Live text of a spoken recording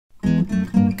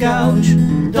couch.me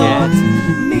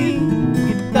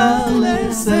guitar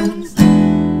lessons.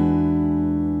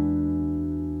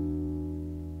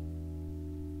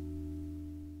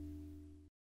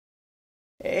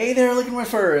 Hey there,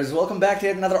 Licknriffers! Welcome back to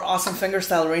yet another awesome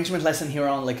fingerstyle arrangement lesson here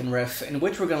on Licknriff, in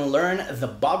which we're going to learn the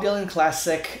Bob Dylan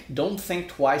classic "Don't Think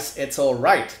Twice, It's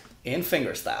Alright" in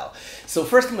fingerstyle. So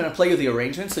first I'm going to play you the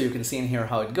arrangement so you can see in here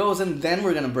how it goes, and then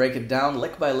we're going to break it down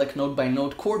lick by lick, note by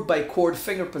note, chord by chord,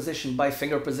 finger position by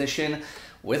finger position,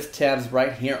 with tabs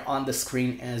right here on the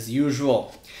screen as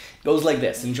usual. It goes like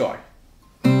this. Enjoy.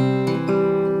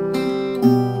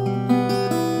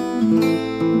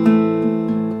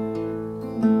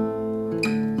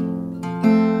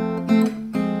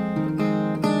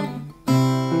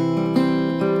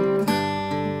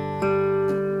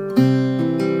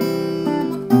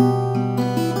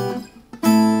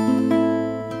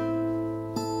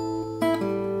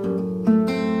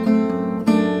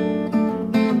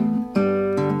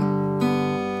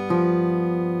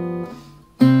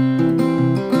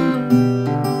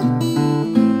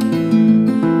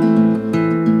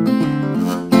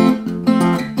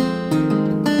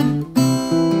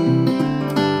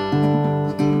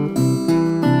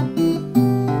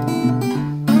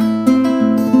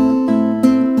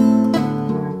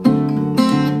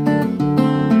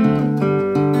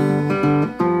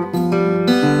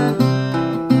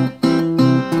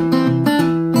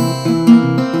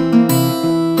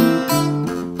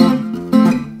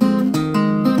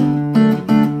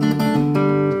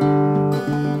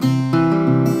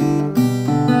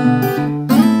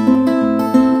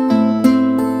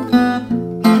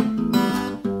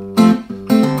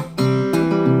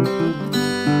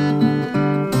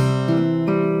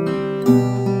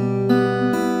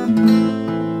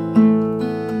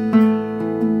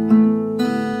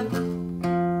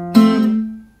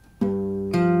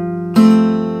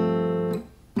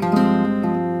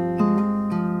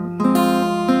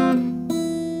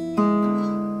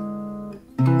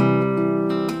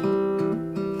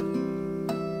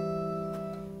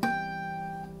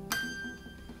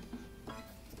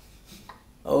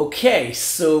 Okay,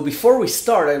 so before we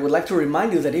start, I would like to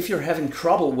remind you that if you're having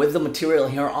trouble with the material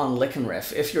here on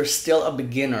Licknriff, if you're still a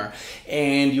beginner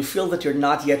and you feel that you're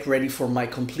not yet ready for my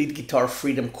Complete Guitar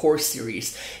Freedom course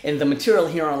series, and the material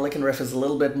here on Licknriff is a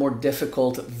little bit more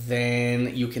difficult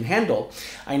than you can handle,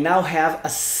 I now have a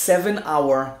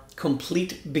 7-hour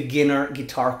complete beginner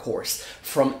guitar course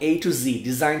from A to Z,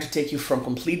 designed to take you from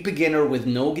complete beginner with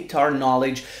no guitar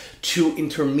knowledge to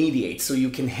intermediate, so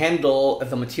you can handle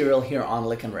the material here on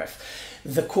Licknriff.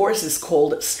 The course is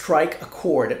called Strike a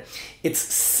Chord. It's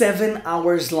 7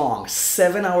 hours long,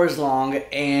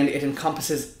 and it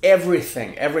encompasses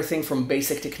everything from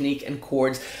basic technique and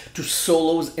chords to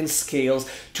solos and scales,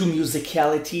 to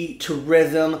musicality, to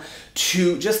rhythm,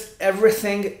 to just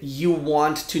everything you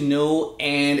want to know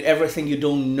and everything you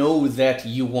don't know that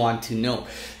you want to know.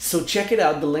 So check it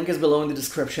out. The link is below in the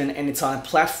description, and it's on a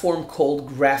platform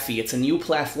called Graphy. It's a new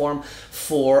platform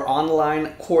for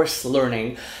online course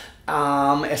learning,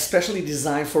 especially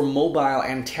designed for mobile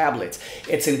and tablets.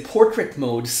 It's in portrait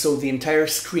mode, so the entire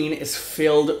screen is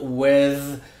filled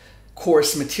with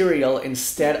course material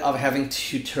instead of having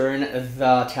to turn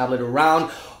the tablet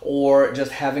around or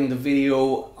just having the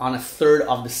video on a third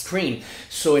of the screen.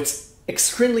 So it's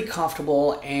extremely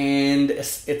comfortable, and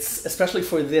it's especially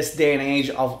for this day and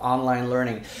age of online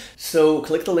learning. So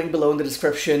click the link below in the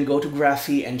description, go to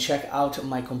Graphy and check out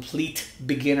my complete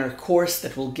beginner course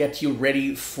that will get you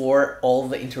ready for all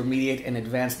the intermediate and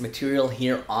advanced material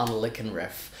here on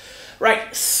Licknriff.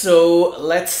 Right, so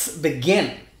let's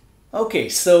begin. Okay,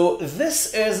 so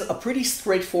this is a pretty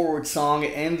straightforward song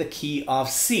in the key of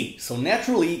C. So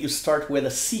naturally, you start with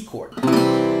a C chord.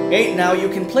 Okay, now you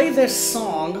can play this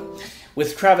song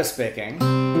with Travis picking,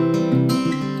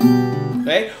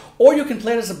 okay, or you can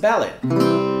play it as a ballad.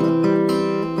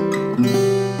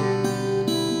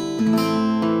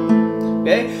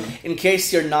 Okay, in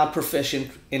case you're not proficient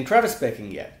in Travis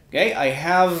picking yet. Okay, I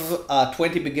have a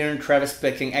 20 beginner Travis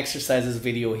picking exercises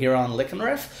video here on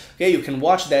Licknriff. Okay, you can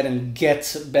watch that and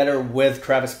get better with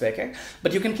Travis picking,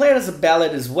 but you can play it as a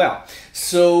ballad as well.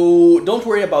 So don't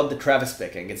worry about the Travis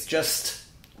picking. It's just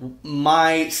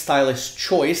my stylish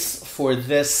choice for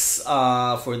this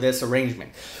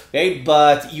arrangement. Okay,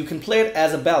 but you can play it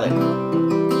as a ballad.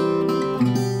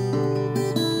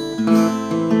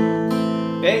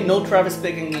 Okay, no Travis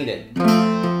picking needed.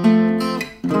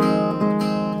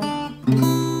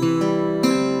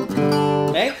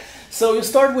 Okay, so you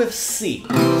start with C,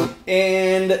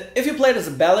 and if you play it as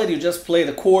a ballad, you just play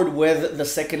the chord with the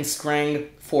second string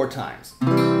 4 times.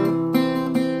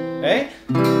 Okay.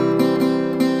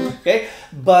 Okay,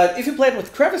 But if you play it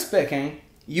with crevice picking,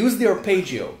 use the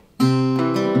arpeggio.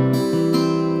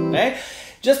 Okay?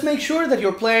 Just make sure that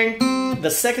you're playing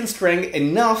the second string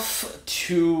enough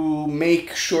to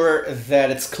make sure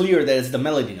that it's clear that it's the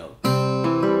melody note.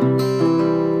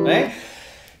 Okay?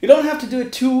 You don't have to do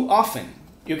it too often.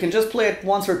 You can just play it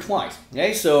once or twice.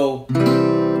 Okay? So,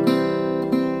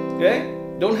 okay?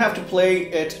 Don't have to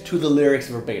play it to the lyrics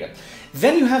verbatim.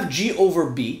 Then you have G over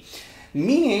B,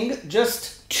 meaning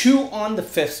just 2 on the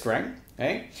 5th string,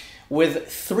 okay? With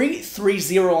 3, 3,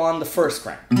 0 on the 1st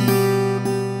string.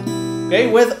 Okay,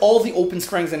 with all the open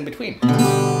strings in between.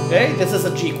 Okay, this is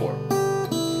a G chord.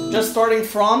 Just starting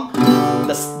from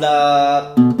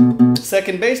the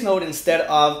second bass note instead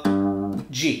of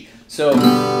G. So,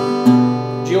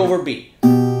 G over B.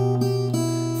 3,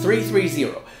 3,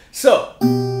 0. So,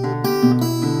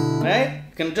 okay,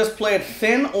 you can just play it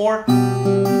thin or,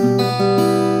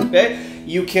 okay,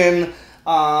 you can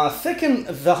thicken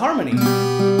the harmony.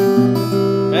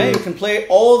 Okay, you can play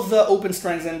all the open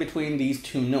strings in between these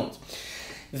 2 notes.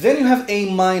 Then you have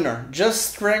A minor,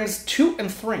 just strings 2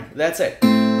 and 3. That's it.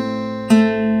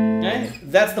 Okay,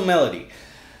 that's the melody.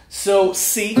 So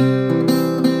C,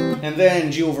 and then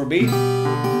G over B,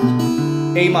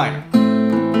 A minor.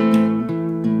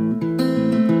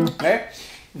 Okay,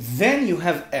 then you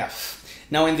have F.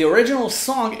 Now in the original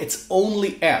song, it's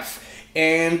only F,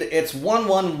 and it's 1,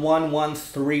 1, 1, 1,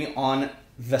 3 on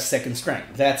the second string.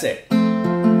 That's it.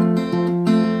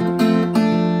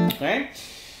 Okay?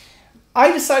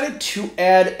 I decided to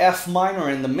add F minor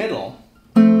in the middle,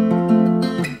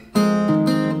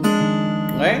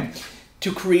 okay,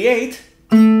 to create,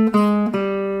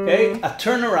 okay, a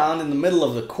turnaround in the middle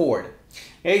of the chord.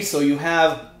 Okay, so you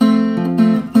have,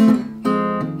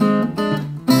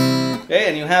 okay,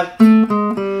 and you have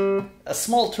a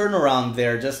small turnaround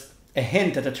there, just a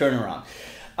hint at a turnaround.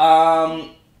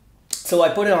 So I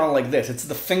put it on like this. It's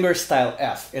the fingerstyle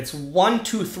F. It's 1,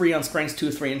 2, 3 on strings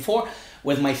 2, 3, and 4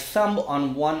 with my thumb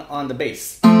on 1 on the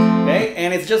bass. Okay,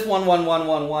 and it's just 1, 1, 1,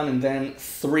 1, 1, and then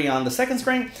 3 on the second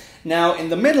string. Now in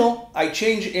the middle, I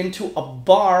change into a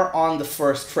bar on the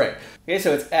first fret. Okay,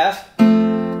 so it's F.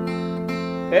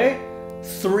 Okay,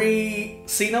 3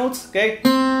 C notes. Okay,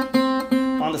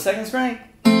 on the second string,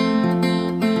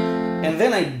 and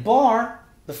then I bar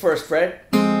the first fret.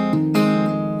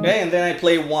 Okay, and then I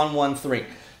play 1, 1, 3.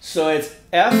 So it's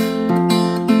F,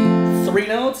 3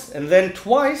 notes, and then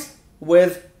twice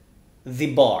with the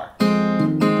bar.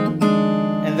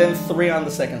 And then 3 on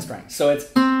the second string. So it's,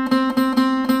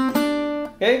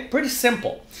 okay, pretty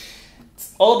simple.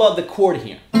 It's all about the chord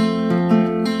here.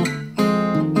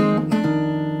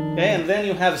 Okay, and then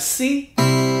you have C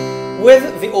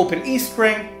with the open E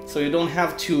string, so you don't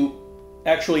have to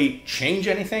actually change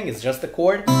anything, it's just the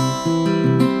chord.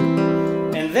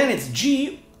 And then it's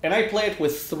G, and I play it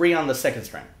with 3 on the second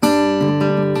string.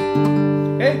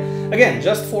 Okay? Again,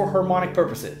 just for harmonic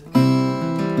purposes.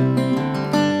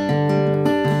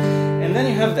 And then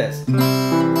you have this.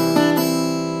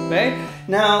 Okay?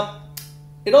 Now,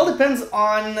 it all depends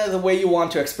on the way you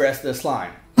want to express this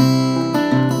line.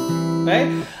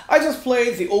 Okay? I just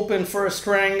play the open first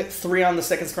string, 3 on the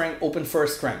second string, open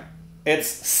first string. It's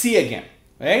C again.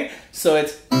 Okay? So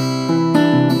it's,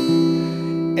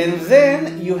 and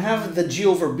then you have the G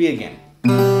over B again.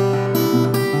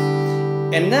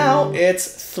 And now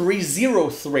it's 3, 0,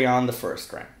 3 on the first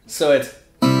string. So it's,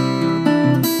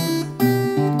 and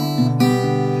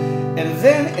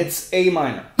then it's A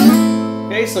minor.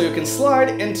 Okay, so you can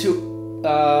slide into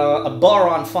a bar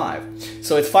on 5.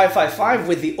 So it's 5, 5, 5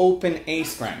 with the open A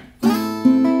string.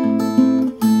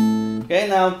 Okay,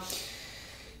 now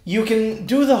you can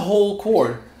do the whole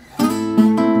chord.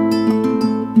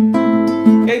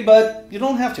 Okay, but you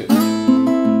don't have to.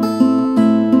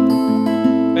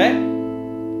 Okay?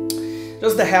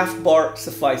 Just the half bar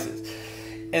suffices.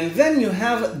 And then you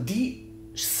have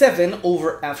D7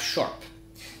 over F sharp.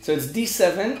 So it's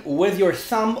D7 with your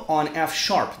thumb on F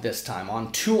sharp this time,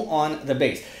 on 2 on the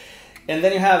bass. And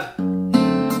then you have,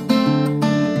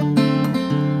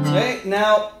 okay,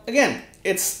 now again,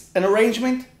 it's an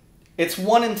arrangement. It's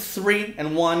 1 and 3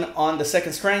 and 1 on the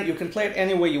second string. You can play it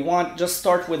any way you want, just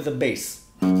start with the bass.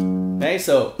 Okay,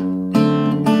 so,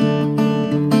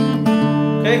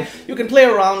 okay, you can play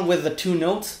around with the 2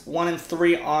 notes, 1 and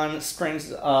 3 on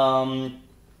strings, on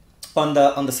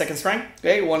the second string,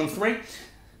 okay, 1 and 3,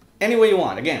 any way you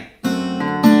want, again.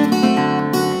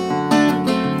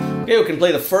 Okay, you can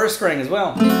play the first string as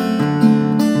well.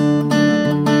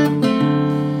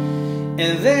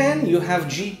 And then you have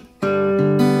G,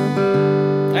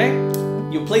 okay,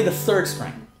 you play the third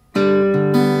string.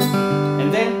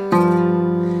 And then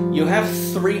you have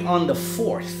 3 on the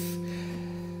fourth.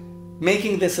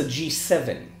 making this a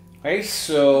G7. Right?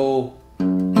 So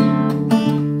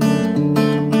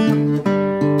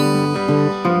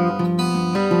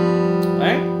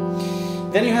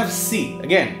then you have C.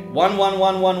 Again, 1, 1,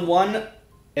 1, 1, 1,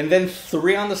 and then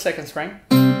 3 on the second string.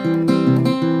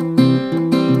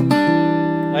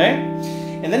 Right?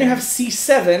 And then you have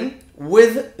C7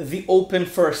 with the open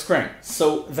first string.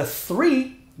 So the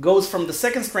 3 goes from the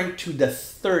second string to the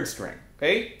third string,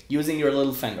 okay? Using your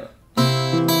little finger.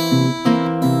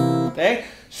 Okay?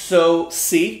 So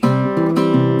C, 3,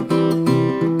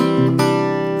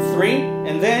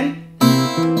 and then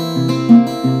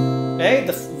okay,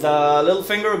 the little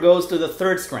finger goes to the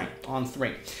third string on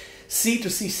 3. C to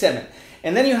C7.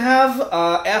 And then you have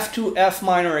F to F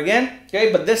minor again,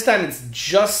 okay? But this time it's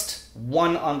just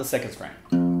 1 on the second string.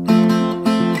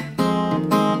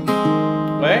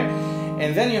 Okay?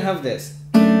 And then you have this.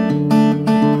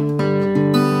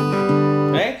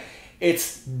 Okay?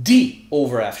 It's D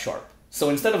over F sharp. So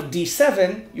instead of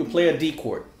D7, you play a D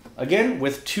chord. Again,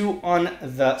 with 2 on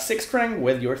the 6th string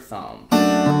with your thumb.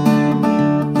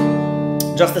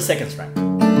 Just the second string.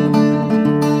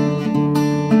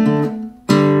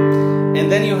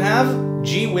 And then you have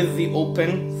G with the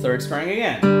open 3rd string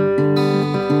again.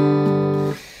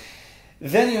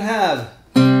 Then you have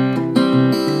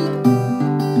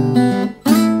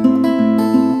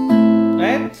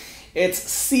right? It's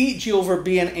C, G over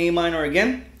B, and A minor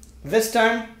again. This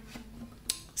time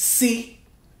C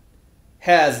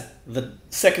has the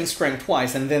 2nd string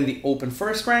twice and then the open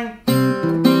 1st string.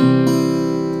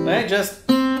 Right? Just,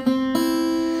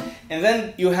 and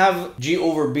then you have G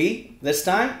over B this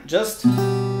time, just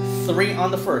 3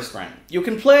 on the 1st string. You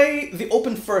can play the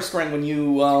open 1st string when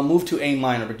you move to A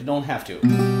minor, but you don't have to.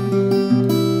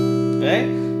 Okay?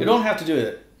 You don't have to do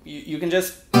it. You can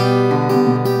just,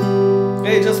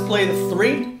 okay, just play the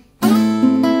 3.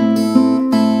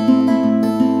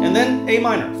 And then A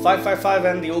minor, 5, 5, 5,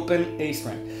 and the open A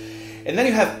string. And then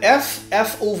you have F,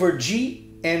 F over G,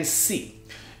 and C.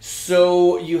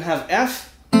 So you have F,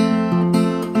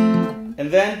 and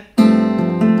then,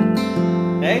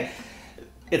 okay,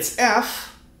 it's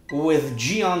F with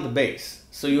G on the bass.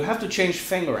 So you have to change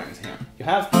fingerings here. You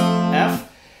have F,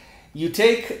 you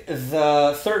take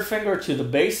the 3rd finger to the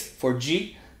bass for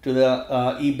G, to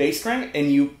the E bass string,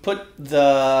 and you put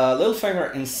the little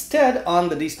finger instead on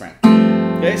the D string.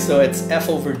 Okay, so it's F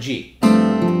over G.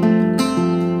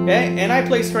 Okay, and I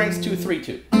play strings 2, 3,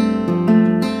 2.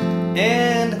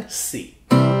 And C.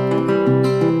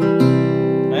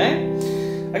 Okay?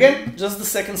 Again, just the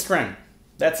 2nd string.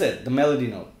 That's it, the melody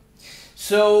note.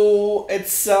 So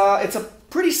it's a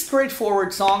pretty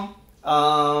straightforward song.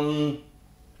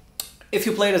 If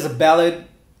you play it as a ballad,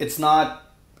 it's not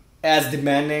as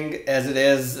demanding as it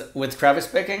is with Travis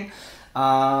picking,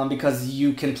 because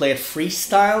you can play it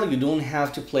freestyle. You don't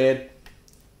have to play it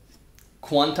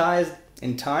quantized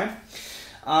in time.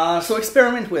 So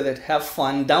experiment with it, have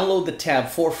fun, download the tab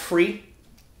for free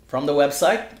from the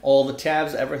website. All the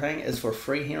tabs, everything is for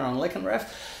free here on Licknriff.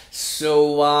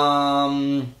 So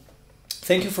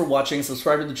thank you for watching,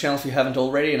 subscribe to the channel if you haven't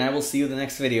already, and I will see you in the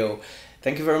next video.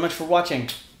 Thank you very much for watching.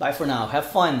 Bye for now, have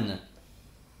fun.